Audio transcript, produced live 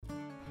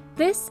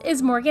This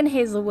is Morgan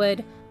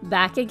Hazelwood,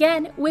 back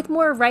again with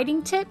more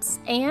writing tips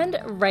and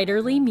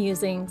writerly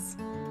musings.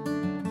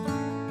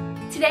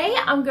 Today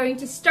I'm going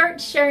to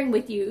start sharing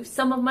with you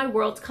some of my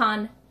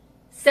Worldcon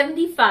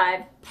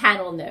 75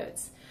 panel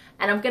notes.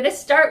 And I'm going to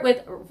start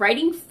with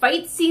writing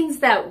fight scenes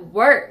that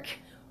work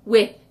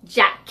with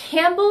Jack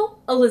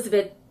Campbell,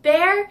 Elizabeth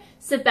Bear,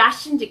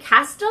 Sebastian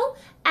DeCastel,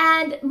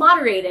 and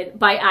moderated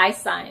by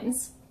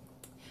iSigns.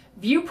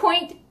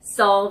 Viewpoint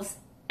solves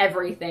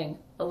everything,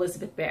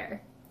 Elizabeth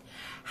Bear.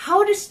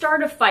 How to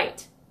start a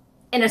fight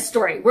in a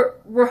story.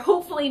 We're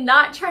hopefully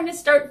not trying to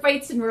start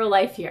fights in real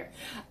life here.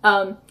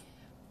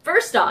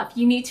 First off,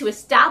 you need to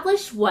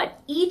establish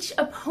what each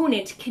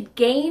opponent could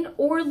gain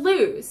or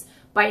lose.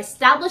 By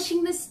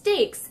establishing the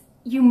stakes,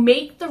 you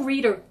make the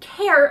reader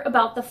care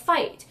about the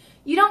fight.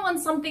 You don't want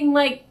something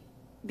like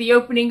the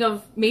opening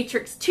of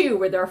Matrix 2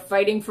 where they're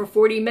fighting for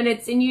 40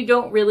 minutes and you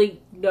don't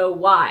really know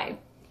why.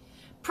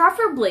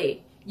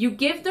 Preferably, you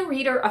give the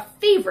reader a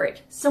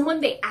favorite,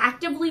 someone they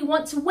actively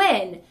want to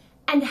win,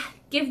 and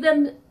give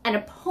them an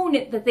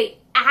opponent that they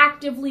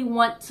actively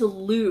want to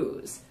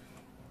lose.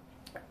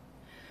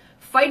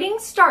 Fighting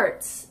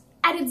starts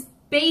at its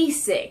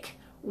basic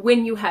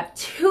when you have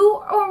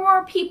two or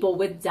more people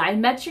with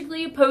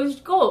diametrically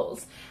opposed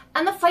goals,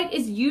 and the fight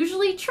is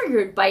usually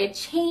triggered by a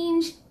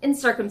change in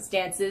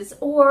circumstances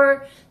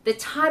or the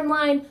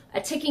timeline,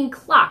 a ticking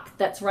clock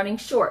that's running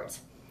short.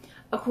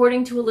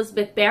 According to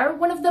Elizabeth Bear,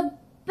 one of the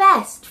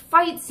best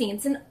fight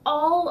scenes in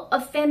all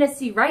of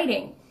fantasy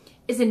writing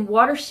is in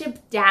Watership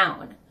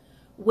Down,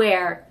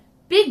 where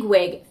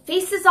Bigwig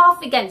faces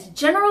off against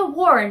General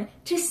Warren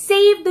to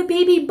save the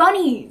baby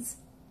bunnies.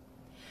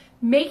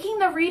 Making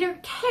the reader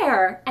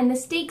care and the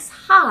stakes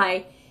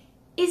high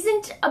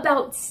isn't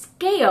about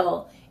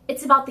scale,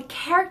 it's about the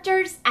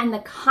characters and the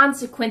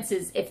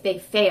consequences if they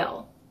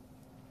fail.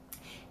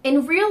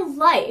 In real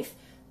life,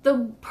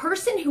 the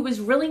person who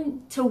is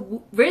willing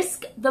to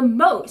risk the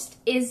most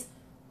is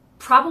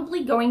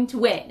probably going to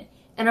win.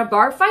 In a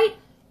bar fight,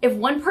 if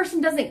one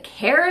person doesn't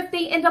care if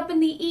they end up in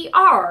the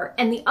ER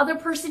and the other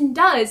person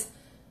does,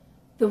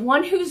 the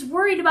one who's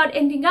worried about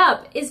ending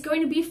up is going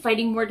to be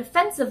fighting more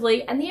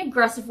defensively, and the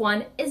aggressive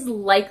one is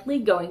likely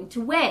going to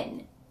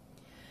win.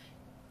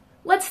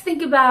 Let's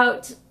think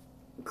about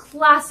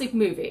classic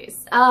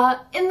movies.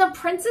 In The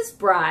Princess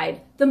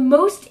Bride, the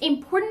most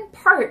important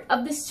part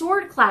of the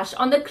sword clash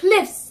on the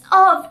cliffs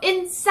of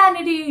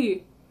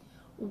insanity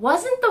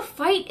wasn't the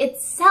fight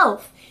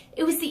itself.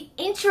 It was the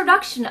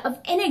introduction of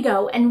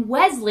Inigo and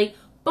Wesley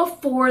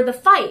before the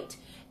fight,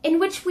 in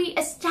which we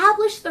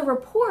established the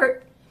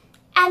rapport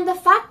and the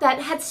fact that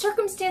had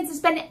circumstances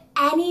been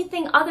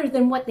anything other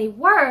than what they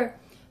were,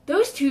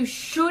 those two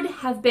should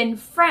have been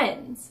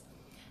friends.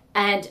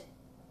 And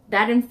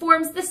that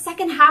informs the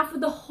second half of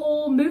the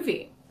whole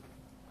movie.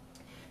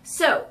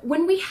 So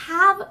when we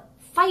have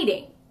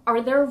fighting,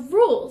 are there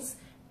rules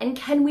and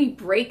can we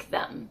break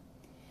them?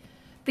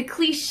 The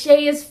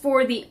cliche is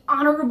for the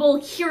honorable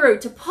hero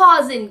to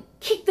pause and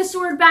kick the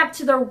sword back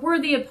to their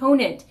worthy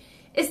opponent.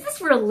 Is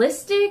this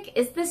realistic?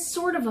 Is this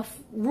sort of a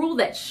rule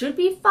that should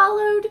be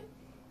followed?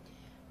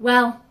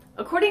 Well,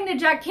 according to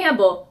Jack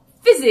Campbell,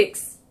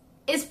 physics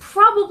is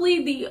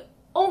probably the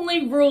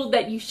only rule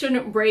that you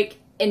shouldn't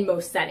break in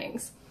most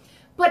settings.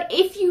 But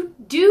if you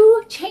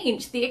do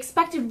change the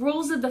expected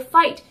rules of the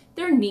fight,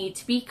 there need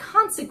to be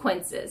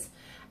consequences.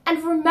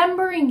 And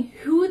remembering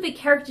who the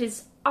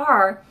characters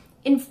are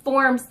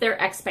informs their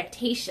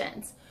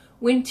expectations.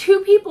 When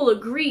two people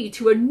agree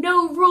to a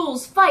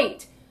no-rules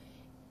fight,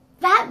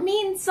 that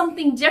means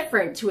something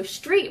different to a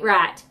street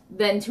rat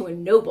than to a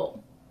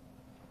noble.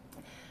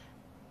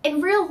 In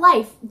real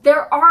life,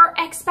 there are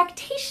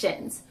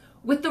expectations.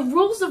 With the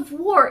rules of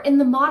war in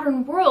the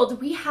modern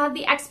world, we have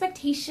the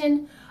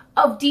expectation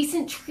of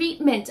decent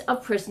treatment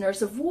of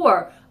prisoners of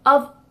war,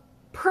 of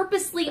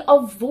purposely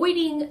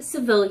avoiding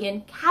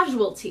civilian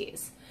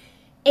casualties.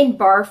 In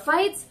bar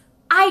fights,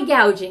 eye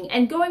gouging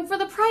and going for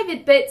the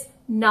private bits,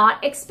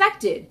 not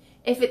expected.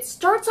 If it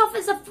starts off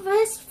as a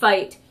fist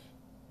fight,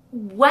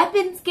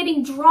 weapons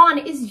getting drawn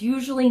is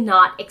usually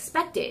not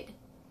expected.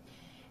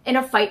 In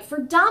a fight for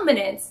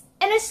dominance,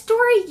 in a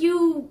story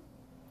you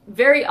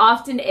very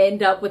often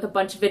end up with a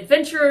bunch of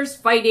adventurers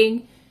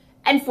fighting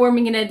and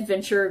forming an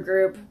adventurer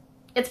group.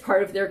 It's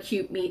part of their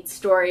cute meat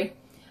story.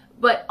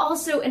 But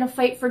also in a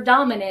fight for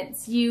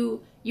dominance,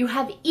 you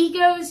have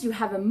egos, you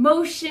have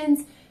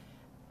emotions,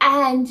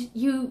 and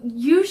you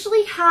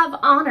usually have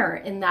honor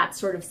in that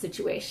sort of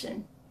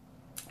situation.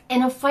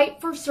 In a fight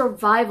for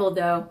survival,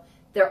 though,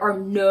 there are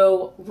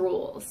no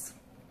rules.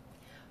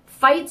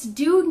 Fights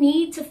do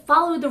need to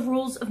follow the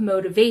rules of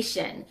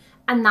motivation,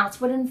 and that's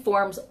what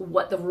informs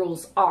what the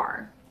rules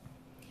are.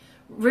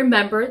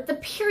 Remember the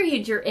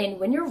period you're in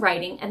when you're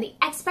writing and the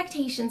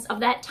expectations of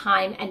that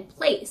time and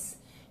place.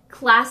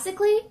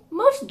 Classically,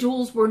 most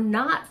duels were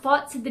not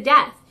fought to the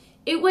death.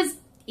 It was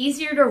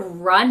easier to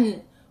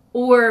run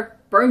or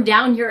burn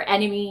down your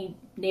enemy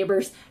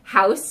neighbor's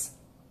house.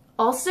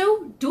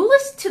 Also,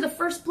 duelists to the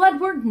first blood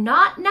were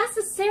not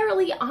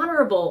necessarily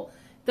honorable.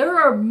 there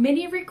are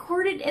many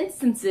recorded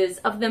instances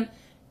of them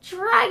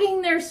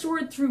dragging their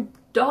sword through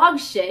dog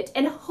shit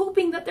and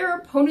hoping that their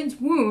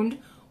opponent's wound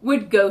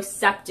would go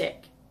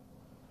septic.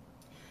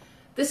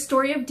 The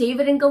story of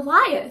David and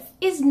Goliath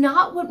is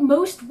not what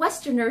most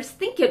Westerners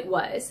think it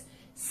was.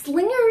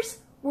 Slingers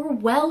were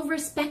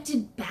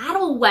well-respected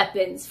battle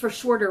weapons for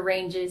shorter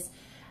ranges,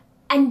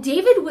 and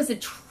David was a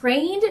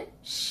trained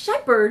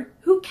shepherd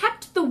who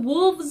kept the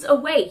wolves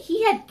away.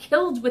 He had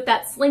killed with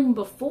that sling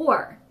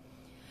before.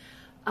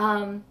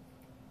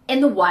 In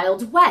the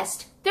Wild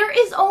West, there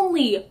is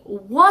only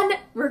one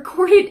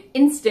recorded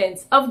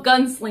instance of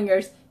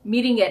gunslingers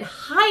meeting at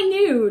high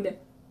noon.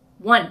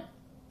 One.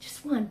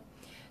 Just one.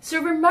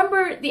 So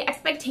remember the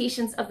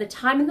expectations of the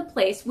time and the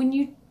place when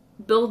you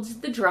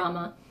build the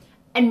drama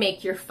and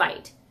make your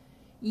fight.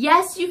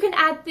 Yes, you can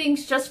add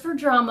things just for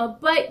drama,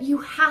 but you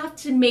have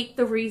to make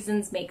the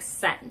reasons make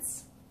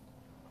sense.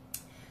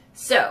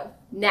 So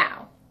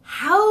now,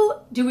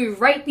 how do we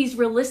write these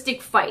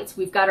realistic fights?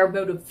 We've got our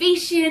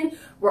motivation,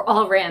 we're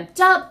all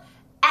ramped up,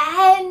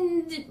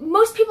 and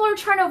most people are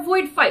trying to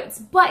avoid fights,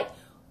 but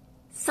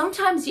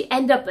sometimes you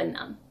end up in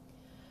them.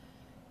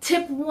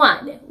 Tip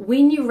 1,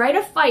 when you write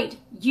a fight,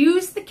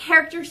 use the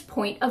character's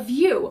point of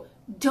view.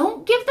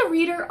 Don't give the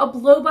reader a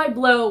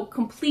blow-by-blow,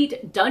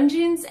 complete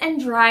Dungeons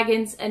and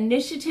Dragons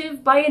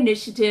initiative by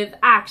initiative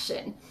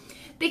action.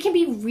 They can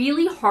be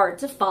really hard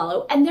to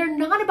follow, and they're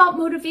not about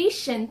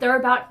motivation, they're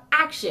about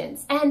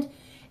actions. And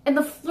in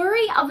the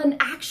flurry of an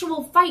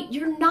actual fight,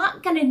 you're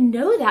not going to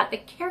know that. The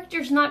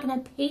character's not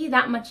going to pay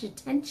that much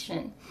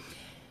attention.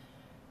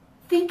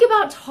 Think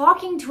about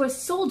talking to a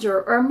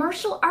soldier or a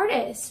martial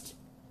artist,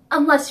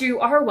 unless you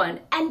are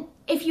one. And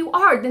if you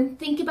are, then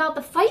think about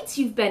the fights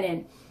you've been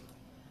in.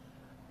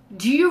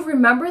 Do you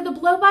remember the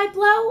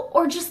blow-by-blow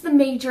or just the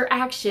major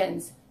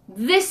actions?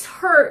 This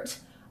hurt.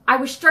 I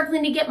was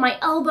struggling to get my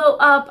elbow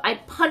up. I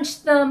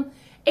punched them.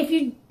 If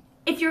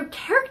your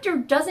character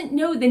doesn't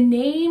know the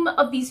name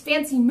of these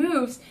fancy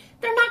moves,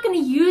 they're not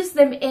going to use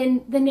them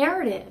in the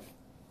narrative.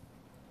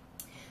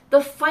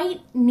 The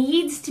fight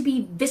needs to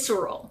be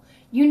visceral.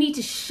 You need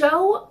to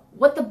show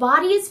what the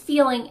body is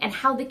feeling and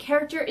how the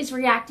character is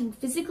reacting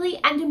physically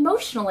and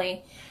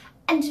emotionally.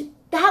 And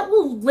that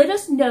will let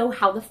us know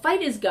how the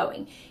fight is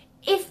going.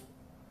 If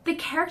the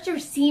character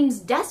seems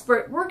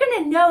desperate, we're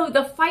going to know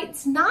the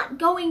fight's not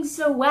going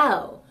so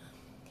well.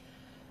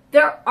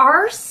 There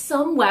are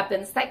some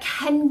weapons that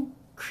can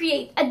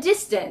create a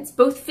distance,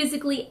 both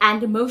physically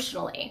and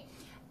emotionally.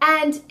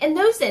 And in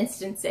those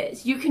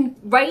instances, you can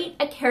write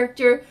a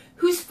character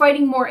who's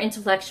fighting more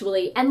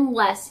intellectually and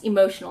less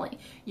emotionally.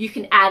 You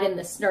can add in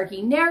the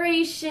snarky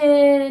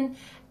narration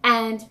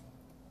and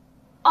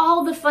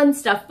all the fun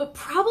stuff, but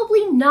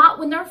probably not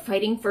when they're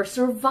fighting for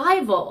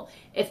survival.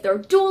 If they're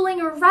dueling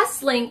or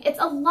wrestling, it's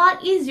a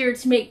lot easier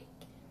to make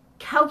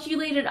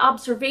calculated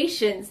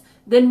observations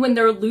than when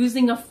they're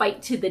losing a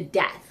fight to the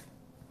death.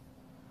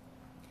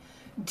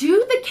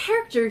 Do the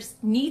characters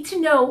need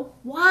to know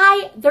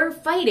why they're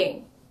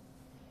fighting?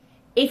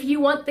 If you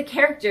want the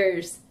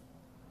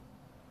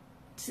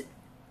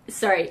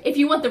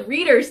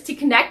readers to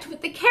connect with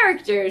the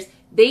characters,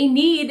 they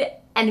need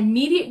an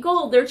immediate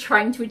goal they're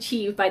trying to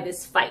achieve by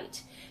this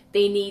fight.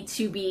 They need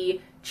to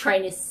be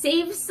trying to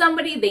save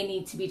somebody, they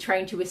need to be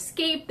trying to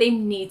escape, they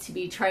need to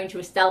be trying to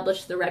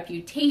establish their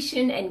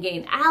reputation and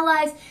gain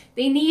allies.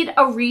 They need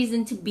a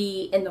reason to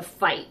be in the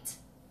fight.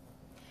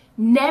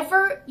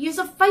 Never use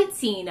a fight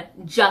scene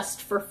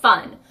just for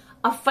fun.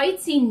 A fight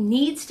scene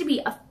needs to be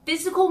a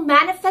physical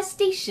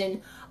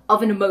manifestation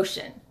of an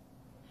emotion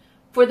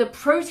for the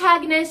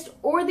protagonist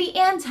or the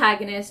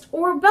antagonist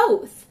or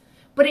both.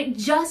 But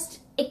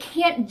it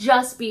can't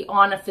just be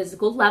on a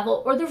physical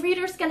level or the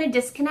reader's going to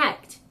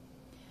disconnect.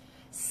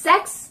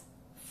 Sex,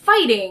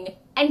 fighting,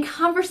 and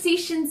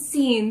conversation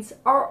scenes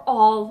are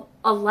all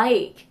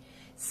alike.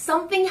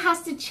 Something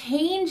has to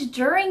change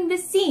during the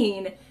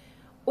scene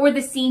or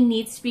the scene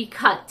needs to be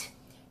cut.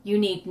 You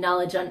need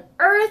knowledge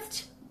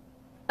unearthed,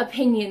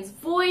 opinions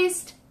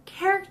voiced,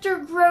 character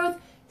growth.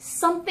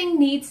 Something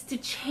needs to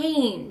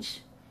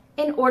change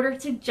in order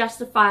to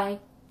justify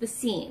the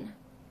scene.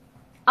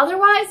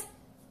 Otherwise,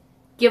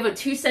 give a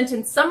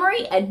 2-sentence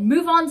summary and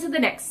move on to the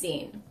next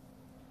scene.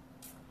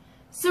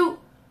 So,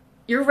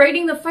 you're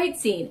writing the fight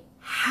scene.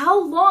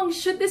 How long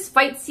should this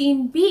fight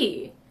scene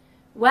be?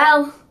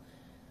 Well,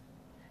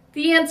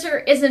 the answer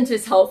isn't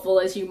as helpful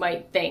as you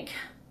might think.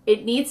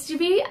 It needs to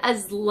be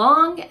as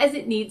long as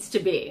it needs to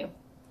be.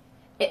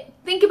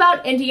 Think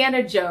about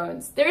Indiana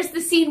Jones. There's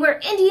the scene where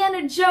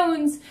Indiana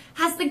Jones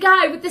has the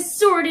guy with the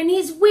sword and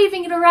he's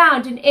waving it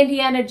around, and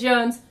Indiana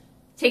Jones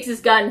takes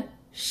his gun,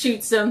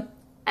 shoots him,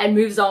 and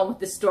moves on with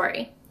the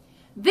story.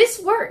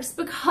 This works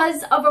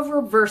because of a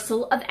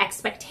reversal of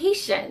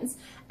expectations,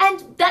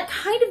 and that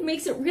kind of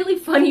makes it really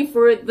funny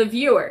for the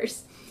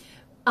viewers.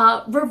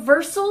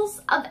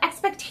 Reversals of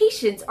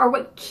expectations are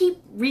what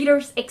keep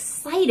readers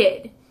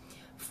excited.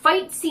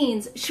 Fight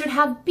scenes should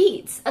have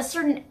beats, a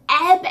certain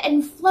ebb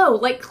and flow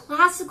like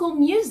classical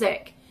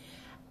music.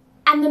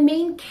 And the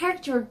main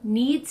character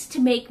needs to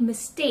make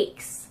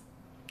mistakes.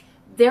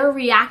 They're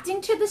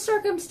reacting to the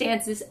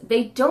circumstances.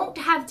 They don't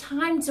have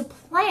time to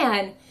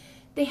plan.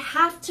 They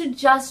have to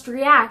just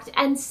react.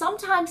 And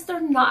sometimes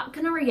they're not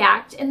going to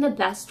react in the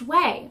best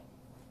way.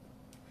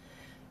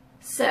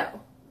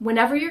 So,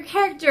 whenever your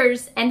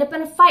characters end up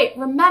in a fight,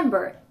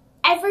 remember,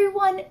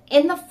 everyone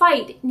in the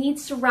fight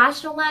needs to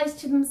rationalize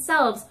to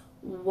themselves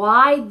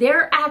why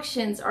their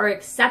actions are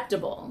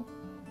acceptable.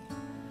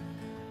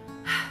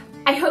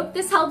 I hope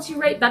this helps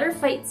you write better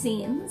fight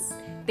scenes.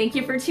 Thank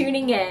you for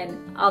tuning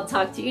in. I'll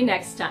talk to you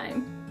next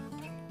time.